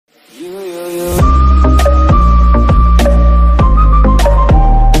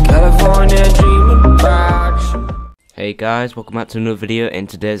Hey guys, welcome back to another video. In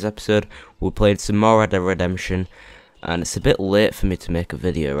today's episode, we're playing some more Red Dead Redemption, and it's a bit late for me to make a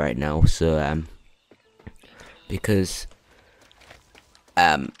video right now, so because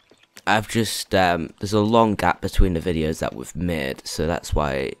I've just there's a long gap between the videos that we've made, so that's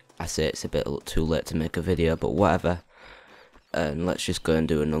why I say it's a bit too late to make a video, but whatever. And let's just go and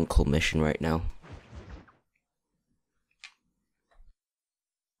do an uncle mission right now.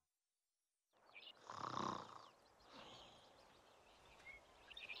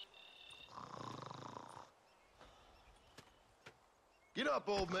 Get up,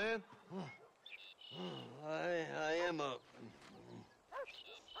 old man. I am up.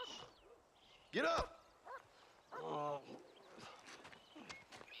 Get up. Oh.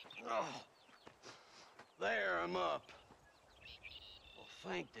 There, I'm up. Well,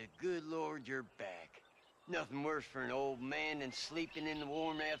 thank the good Lord you're back. Nothing worse for an old man than sleeping in the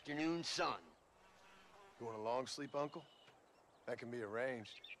warm afternoon sun. You want a long sleep, Uncle? That can be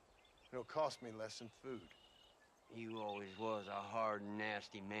arranged. It'll cost me less than food. You always was a hard and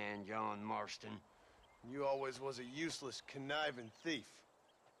nasty man, John Marston. You always was a useless, conniving thief.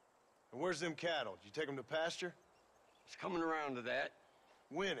 And where's them cattle? Did you take them to pasture? It's coming around to that.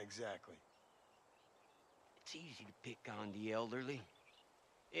 When exactly? It's easy to pick on the elderly.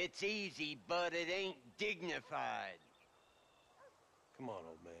 It's easy, but it ain't dignified. Come on,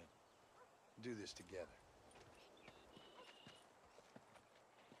 old man. Do this together.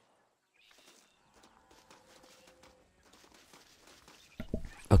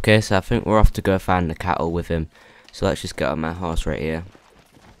 Okay, so I think we're off to go find the cattle with him. So let's just get on my horse right here.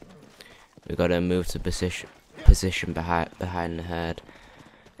 We gotta move to position behind the herd.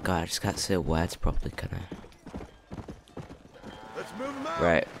 God, I just can't say words properly, can I? Let's move him out.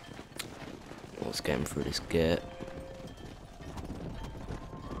 Right. Let's get him through this gate.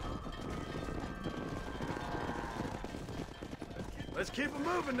 Let's keep him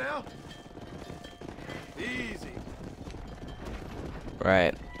moving now. Easy.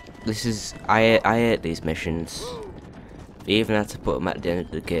 Right. This is I hate these missions. You even have to put them at the end of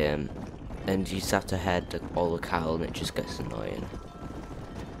the game, and you just have to head all the cattle, and it just gets annoying.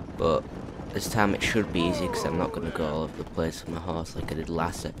 But this time it should be easy because I'm not going to go all over the place with my horse like I did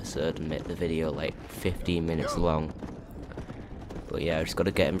last episode and make the video like 15 minutes long. But yeah, I just got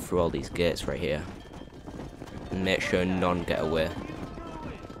to get him through all these gates right here and make sure none get away.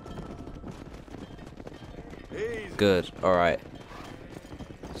 Good. All right.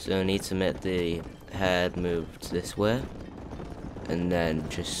 So I need to make the herd move to this way, and then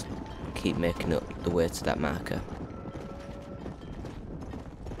just keep making up the way to that marker.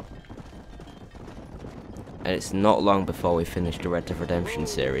 And it's not long before we finish the Red Dead Redemption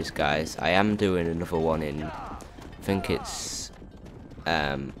series, guys. I am doing another one in, I think it's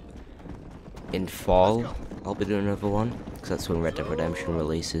in fall. I'll be doing another one because that's when Red Dead Redemption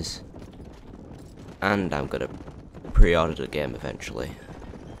releases, and I'm gonna pre-order the game eventually.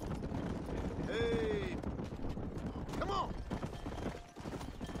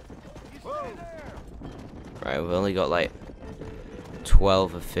 Right, we've only got like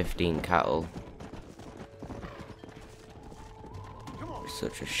 12 or 15 cattle. It's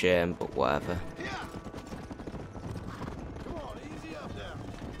such a shame, but whatever. Come on, easy up now.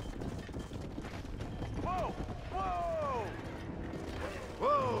 Whoa! Whoa!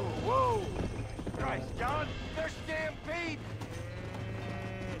 Whoa! Whoa! Christ, John, they're stampede!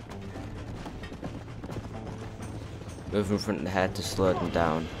 Move in front of the head to slow them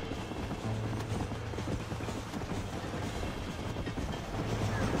down.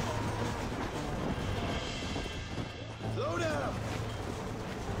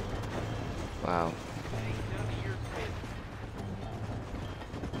 Wow.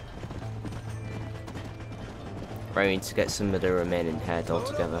 Right, we need to get some of the remaining head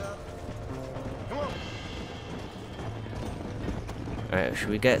altogether. Alright, should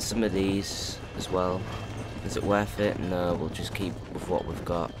we get some of these as well? Is it worth it? No, we'll just keep with what we've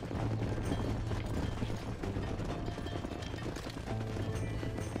got.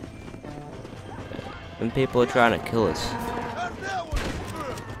 And people are trying to kill us.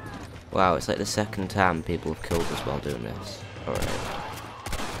 Wow, it's like the second time people have killed us while doing this. Alright.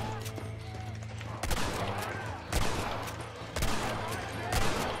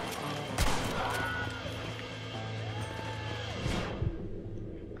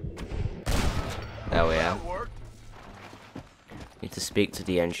 There we are. Need to speak to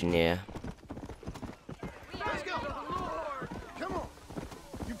the engineer. Let's go. Come on.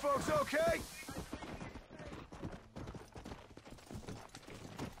 You folks okay?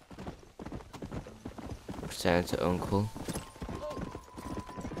 Return to Uncle.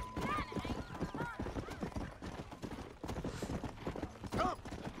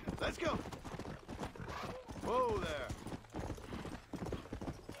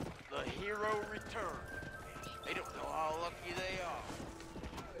 hero returned. They don't know how lucky they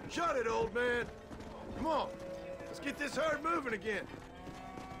are. Shut it, old man. Come on. Let's get this herd moving again.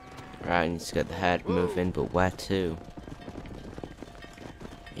 Right, I need to get the herd moving, but where to?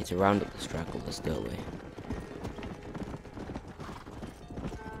 Need to round up the stragglers, don't we?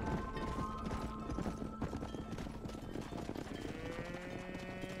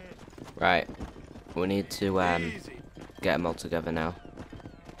 Right, we need to get them all together now.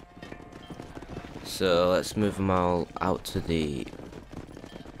 So let's move them all out to the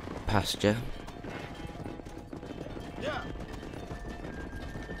pasture. Yeah.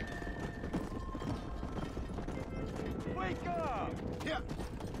 Wake up! Yeah.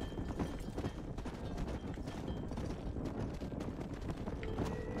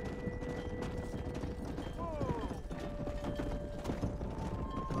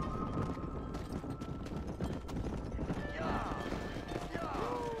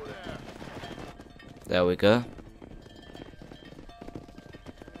 There we go.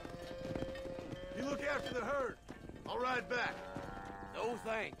 You look after the herd. I'll ride back. No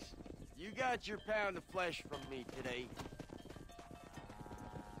thanks. You got your pound of flesh from me today.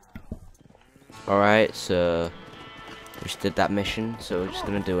 Alright, so we just did that mission, so we're just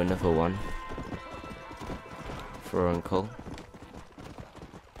gonna do another one for Uncle.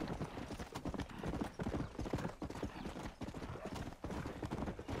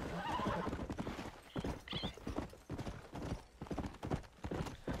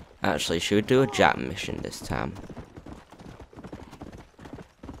 Actually, should we do a Jack mission this time?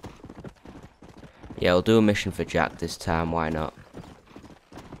 Yeah, we'll do a mission for Jack this time, why not?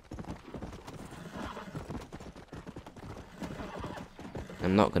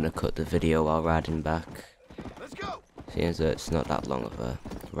 I'm not gonna cut the video while riding back, Let's go. seeing as it's not that long of a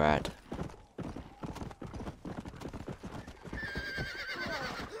ride.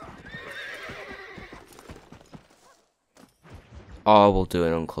 Or we'll do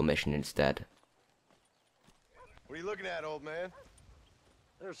an Uncle mission instead. What are you looking at, old man?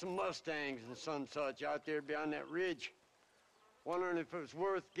 There's some Mustangs and some such out there beyond that ridge. Wondering if it was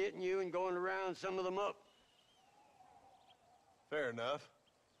worth getting you and going around some of them up. Fair enough.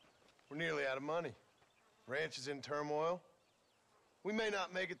 We're nearly out of money. Ranch is in turmoil. We may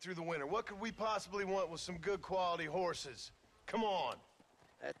not make it through the winter. What could we possibly want with some good quality horses? Come on.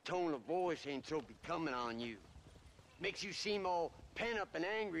 That tone of voice ain't so becoming on you. Makes you seem all pent up and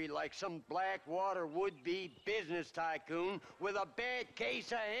angry like some Blackwater would-be business tycoon with a bad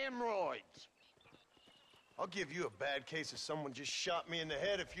case of hemorrhoids. I'll give you a bad case of someone just shot me in the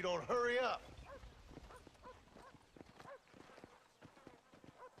head if you don't hurry up.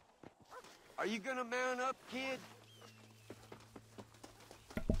 Are you gonna mount up, kid?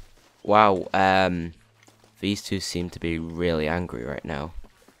 Wow, these two seem to be really angry right now.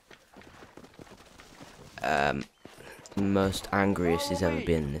 The most angriest he's ever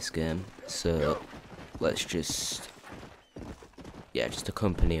been in this game, so let's just, yeah, just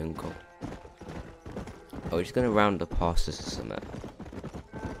accompany Uncle. Oh, we're just gonna round up horses or something.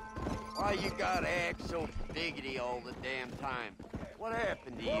 Why you gotta act so biggity all the damn time? What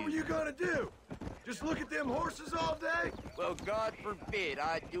happened to you? What were you gonna do? Just look at them horses all day? Well, God forbid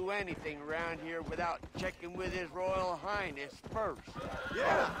I'd do anything around here without checking with His Royal Highness first.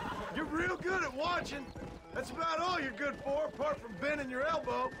 Yeah, you're real good at watching. That's about all you're good for, apart from bending your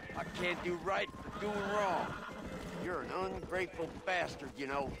elbow. I can't do right for doing wrong. You're an ungrateful bastard, you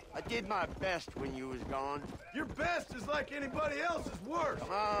know. I did my best when you was gone. Your best is like anybody else's worst.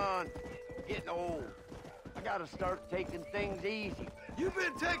 Come on, getting old. I gotta start taking things easy. You've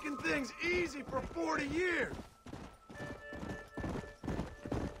been taking things easy for 40 years.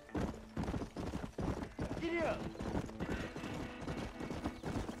 Get up.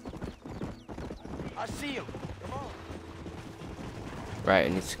 I see him. Come on. Right, I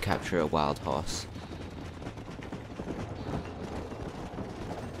need to capture a wild horse.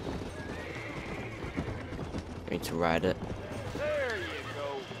 I need to ride it. There you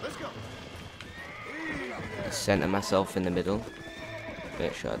go. Let's go. Center myself in the middle.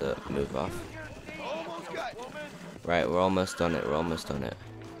 Make sure I don't move off. Almost got you. Right, we're almost on it, we're almost on it.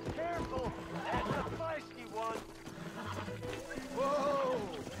 Careful. That's a feisty one. Whoa.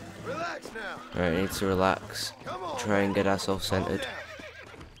 Relax now. Right, I need to relax. Come on. Try and get ourselves Calm centered. down.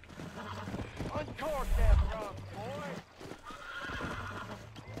 Uncork that drum, boy.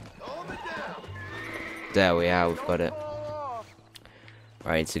 Calm it down. There we are, we've got it. Fall off.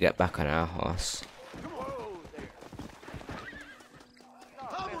 Right, I need to get back on our horse. Whoa there.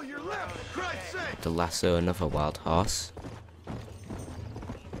 Hobble your left, for Christ's sake. To lasso another wild horse.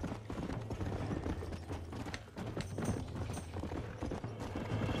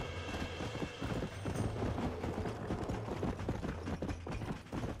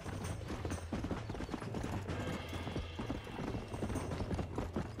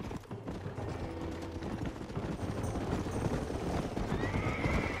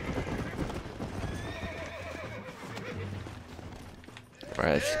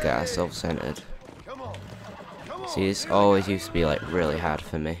 Right, let's just get ourselves centered. Come on. Come on. See, this always used to be like really hard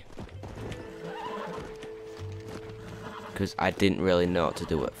for me. Because I didn't really know what to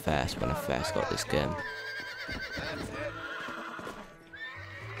do at first when I first got this game. That's it.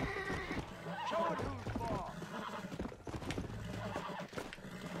 Show it who's boss.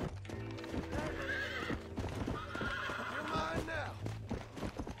 You're mine now.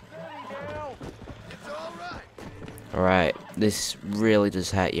 Steady now. It's all right. Alright, this really does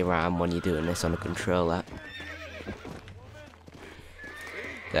hurt your arm when you're doing this on a controller.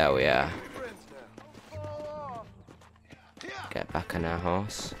 There we are. Friends now. Get back on our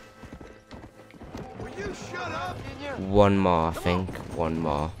horse. Will you shut up? One more, I think. One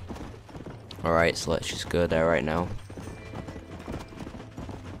more. Alright, so let's just go there right now.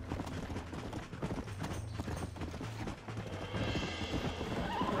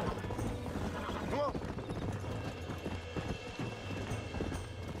 Come on.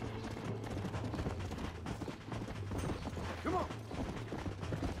 Come on.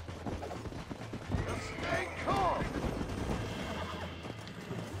 Just stay calm.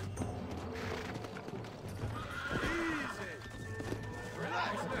 Easy.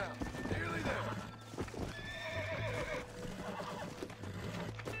 Relax now. Nearly there.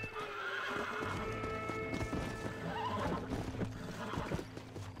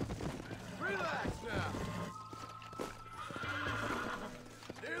 Relax now.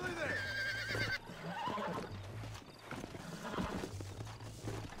 Nearly there.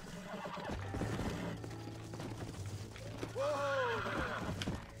 Whoa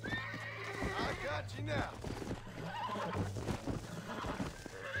there. I got you now.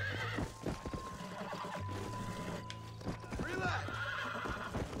 Relax.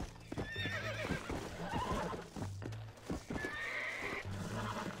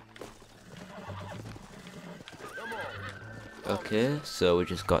 Come on. Okay, so we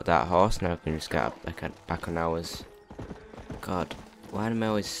just got that horse, now we can just get back on ours. God, why am I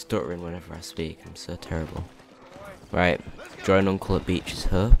always stuttering whenever I speak? I'm so terrible. Right, join Uncle at Beach's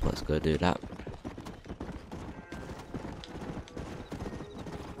Hub, let's go do that.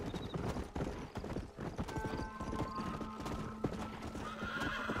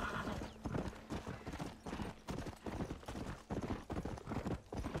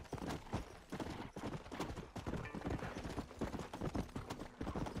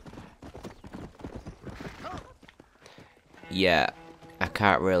 Yeah, I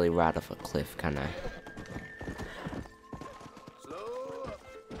can't really ride off a cliff, can I? Slow up.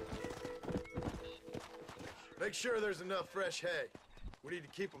 Make sure there's enough fresh hay. We need to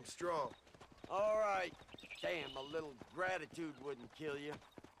keep them strong. All right. Damn, a little gratitude wouldn't kill you.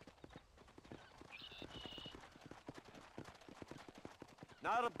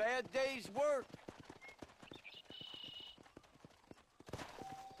 Not a bad day's work.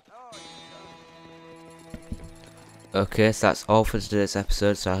 Oh, Okay, so that's all for today's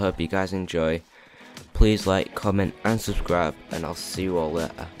episode, so I hope you guys enjoy. Please like, comment and subscribe, and I'll see you all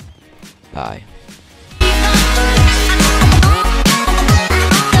later. Bye.